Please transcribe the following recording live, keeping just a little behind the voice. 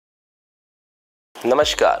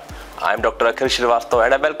Namaskar, I am Dr. Akhil Srivastava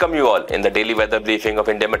and I welcome you all in the daily weather briefing of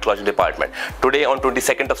India Meteorological Department. Today on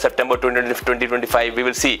 22nd of September 2025, we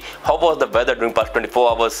will see how was the weather during past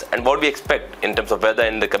 24 hours and what we expect in terms of weather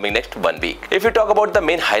in the coming next 1 week. If we talk about the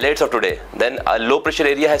main highlights of today, then a low pressure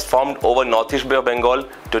area has formed over northeast Bay of Bengal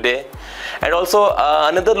today, and also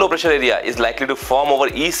another low pressure area is likely to form over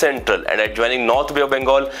east central and adjoining North Bay of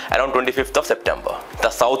Bengal around 25th of September.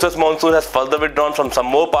 The southwest monsoon has further withdrawn from some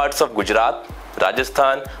more parts of Gujarat,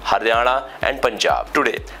 Rajasthan, Haryana and Punjab.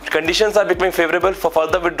 Today, conditions are becoming favorable for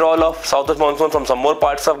further withdrawal of southwest monsoon from some more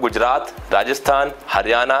parts of Gujarat, Rajasthan,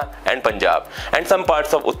 Haryana and Punjab and some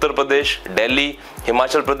parts of Uttar Pradesh, Delhi,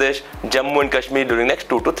 Himachal Pradesh, Jammu and Kashmir during next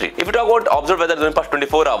 2 to 3. If we talk about observed weather during past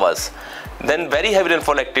 24 hours, then very heavy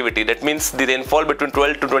rainfall activity, that means the rainfall between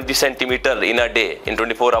 12 to 20 centimeter in a day in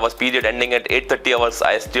 24 hours period ending at 8:30 hours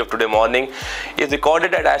IST of today morning is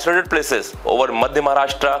recorded at isolated places over Madhya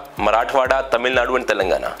Maharashtra, Marathwada, Tamil Nadu and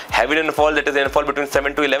Telangana. Heavy rainfall, that is rainfall between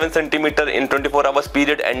 7 to 11 centimeter in 24 hours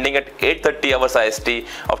period ending at 8:30 hours IST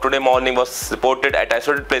of today morning was reported at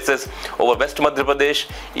isolated places over West Madhya Pradesh,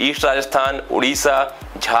 East Rajasthan, Odisha,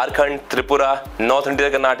 Jharkhand, Tripura, North India,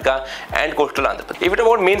 Karnataka and coastal Andhra Pradesh. If we talk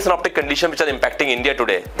about main synoptic conditions which are impacting India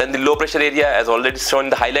today, then the low pressure area, as already shown in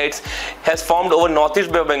the highlights, has formed over northeast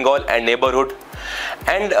Bay of Bengal and neighborhood,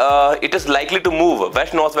 and it is likely to move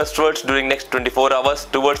west-northwestwards during next 24 hours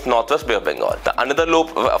towards northwest Bay of Bengal. Another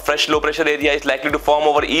fresh low pressure area is likely to form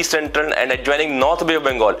over east central and adjoining North Bay of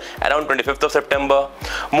Bengal around 25th of September.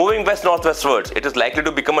 Moving west-northwestwards, it is likely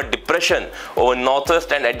to become a depression over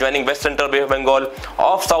northwest and adjoining west central Bay of Bengal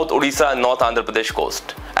off South Odisha and North Andhra Pradesh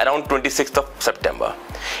coast around 26th of September.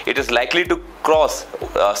 It is likely to cross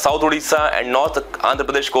South Odisha and North Andhra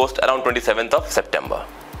Pradesh coast around 27th of September.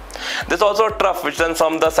 There is also a trough which runs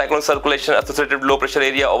from the cyclone circulation associated low pressure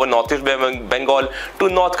area over northeast Bay of Bengal to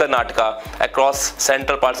North Karnataka across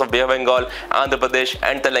central parts of Bay of Bengal, Andhra Pradesh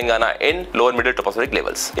and Telangana in lower middle tropospheric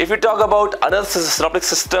levels. If we talk about other synoptic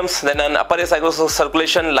systems, then an upper air cyclone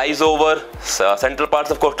circulation lies over central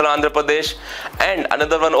parts of coastal Andhra Pradesh and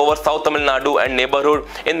another one over South Tamil Nadu and neighborhood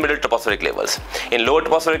in middle tropospheric levels. In lower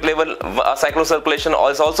tropospheric level, a cyclone circulation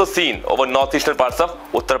is also seen over northeastern parts of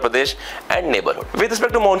Uttar Pradesh and neighborhood. With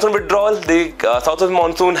respect to monsoon withdrawal, the southwest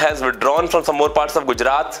monsoon has withdrawn from some more parts of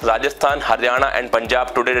Gujarat, Rajasthan, Haryana and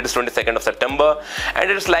Punjab today, that is 22nd of September,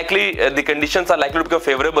 and it is likely the conditions are likely to become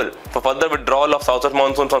favorable for further withdrawal of southwest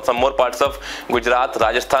monsoon from some more parts of Gujarat,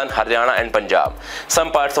 Rajasthan, Haryana and Punjab,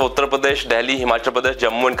 some parts of Uttar Pradesh, Delhi, Himachal Pradesh,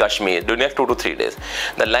 Jammu and Kashmir during next 2 to 3 days.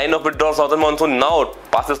 The line of withdrawal of southern monsoon now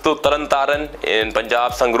passes through Taran Taran in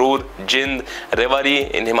Punjab, Sangrur, Jind,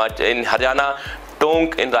 Rewari in Haryana,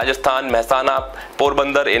 Tonk in Rajasthan, Mehsana,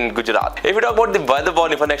 Porbandar in Gujarat. If we talk about the weather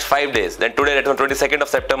warning for next 5 days, then today, that is on 22nd of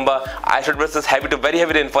September, isolated places heavy to very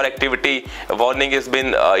heavy rainfall activity. A warning has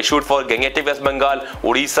been issued for Gangetic West Bengal,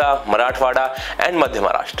 Odisha, Marathwada and Madhya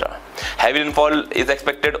Maharashtra. Heavy rainfall is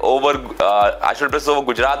expected over isolated places over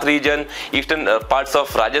Gujarat region, eastern parts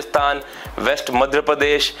of Rajasthan, West Madhya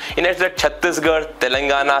Pradesh, in Chhattisgarh,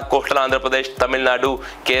 Telangana, coastal Andhra Pradesh, Tamil Nadu,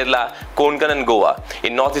 Kerala, Konkan and Goa.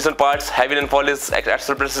 In northeastern parts, heavy rainfall is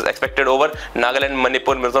expected over Nagaland,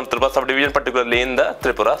 Manipur, Mizoram, Tripura subdivision, particularly in the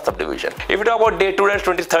Tripura subdivision. If we talk about day 2, that's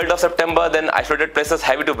 23rd of September, then isolated places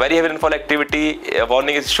heavy to very heavy rainfall activity. A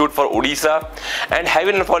warning is issued for Odisha, and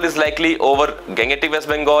heavy rainfall is likely over Gangetic West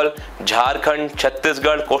Bengal, Jharkhand,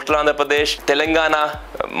 Chhattisgarh, coastal Andhra Pradesh, Telangana,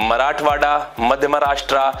 Marathwada, Madhya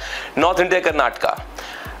Maharashtra, North India, Karnataka.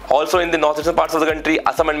 Also in the northeastern parts of the country,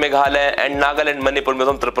 Assam and Meghalaya and Nagaland, Manipur,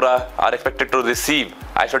 Mizoram, Tripura are expected to receive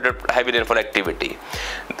isolated heavy rainfall activity.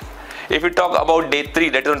 If we talk about day 3,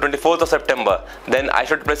 that is on 24th of September, then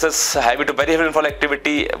isolated places heavy to very heavy rainfall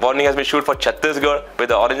activity. Warning has been issued for Chhattisgarh with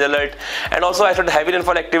the orange alert, and also isolated heavy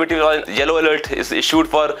rainfall activity yellow alert is issued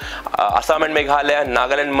for Assam and Meghalaya,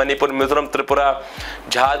 Nagaland, Manipur, Mizoram, Tripura,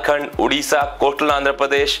 Jharkhand, Odisha, coastal Andhra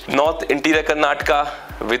Pradesh, North Interior Karnataka,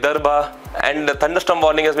 Vidarbha, and the thunderstorm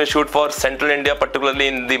warning has been issued for central India, particularly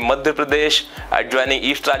in the Madhya Pradesh, adjoining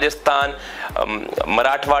East Rajasthan,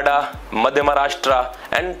 Marathwada, Madhya Maharashtra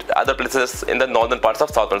and other places in the northern parts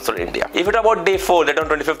of southwestern India. If we talk about day 4, that on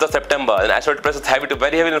 25th of September, an isolated places heavy to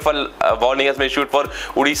very heavy rainfall warning has been issued for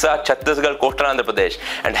Odisha, Chhattisgarh, coastal Andhra Pradesh,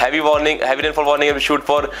 and heavy rainfall warning has been issued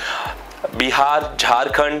for Bihar,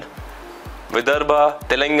 Jharkhand, Vidarbha,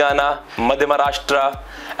 Telangana, Madhya Maharashtra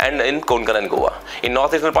and in Konkan and Goa. In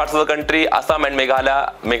northeastern parts of the country, Assam and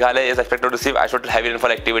Meghalaya is expected to receive isolated heavy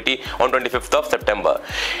rainfall activity on 25th of September.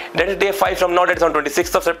 That is day 5 from now, that is on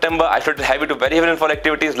 26th of September. Isolated heavy to very heavy rainfall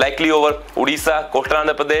activity is likely over Odisha, coastal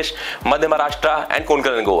Andhra Pradesh, Madhya Maharashtra and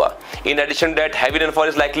Konkan and Goa. In addition to that, heavy rainfall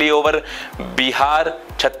is likely over Bihar,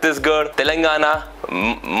 Chhattisgarh, Telangana,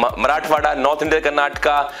 Marathwada, North India,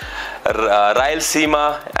 Karnataka,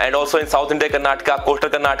 Rayalaseema, and also in South India, Karnataka, coastal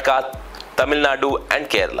Karnataka, Tamil Nadu and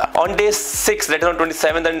Kerala. On day 6, that is on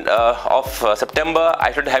 27th of September,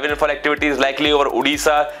 isolated heavy rainfall activity is likely over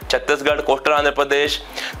Odisha, Chhattisgarh, coastal Andhra Pradesh,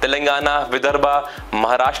 Telangana, Vidarbha,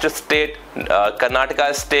 Maharashtra state,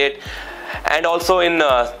 Karnataka state, and also in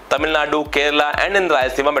Tamil Nadu, Kerala and in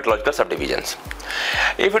Rayalaseema meteorological subdivisions.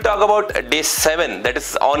 If we talk about day 7, that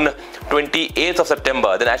is on 28th of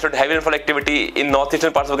September, then isolated heavy rainfall activity in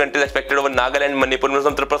northeastern parts of the country is expected over Nagaland, Manipur,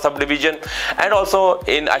 Mizoram, Tripura subdivision, and also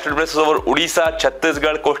in isolated places over Odisha,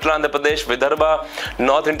 Chhattisgarh, coastal Andhra Pradesh, Vidarbha,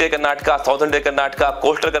 North India, Karnataka, South India, Karnataka,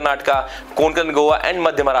 coastal Karnataka, Konkan, Goa, and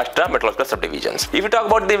Madhya Maharashtra meteorological subdivisions. If we talk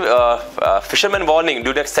about the fisherman warning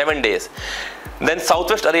during the next 7 days, then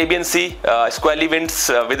southwest Arabian Sea, squally winds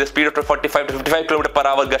with a speed of 45 to 55 km per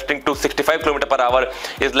hour, gusting to 65 km per hour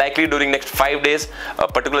is likely during next 5 days,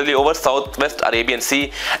 particularly over southwest Arabian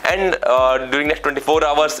Sea, and during next 24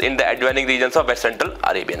 hours in the adjoining regions of west central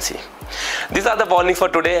Arabian Sea. These are the warnings for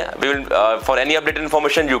today. We will, for any updated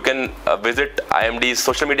information, you can visit IMD's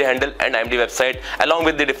social media handle and IMD website, along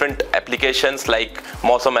with the different applications like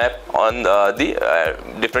mausam app on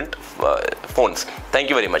the different phones. Thank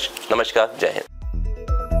you very much. Namaskar. Jai Hind.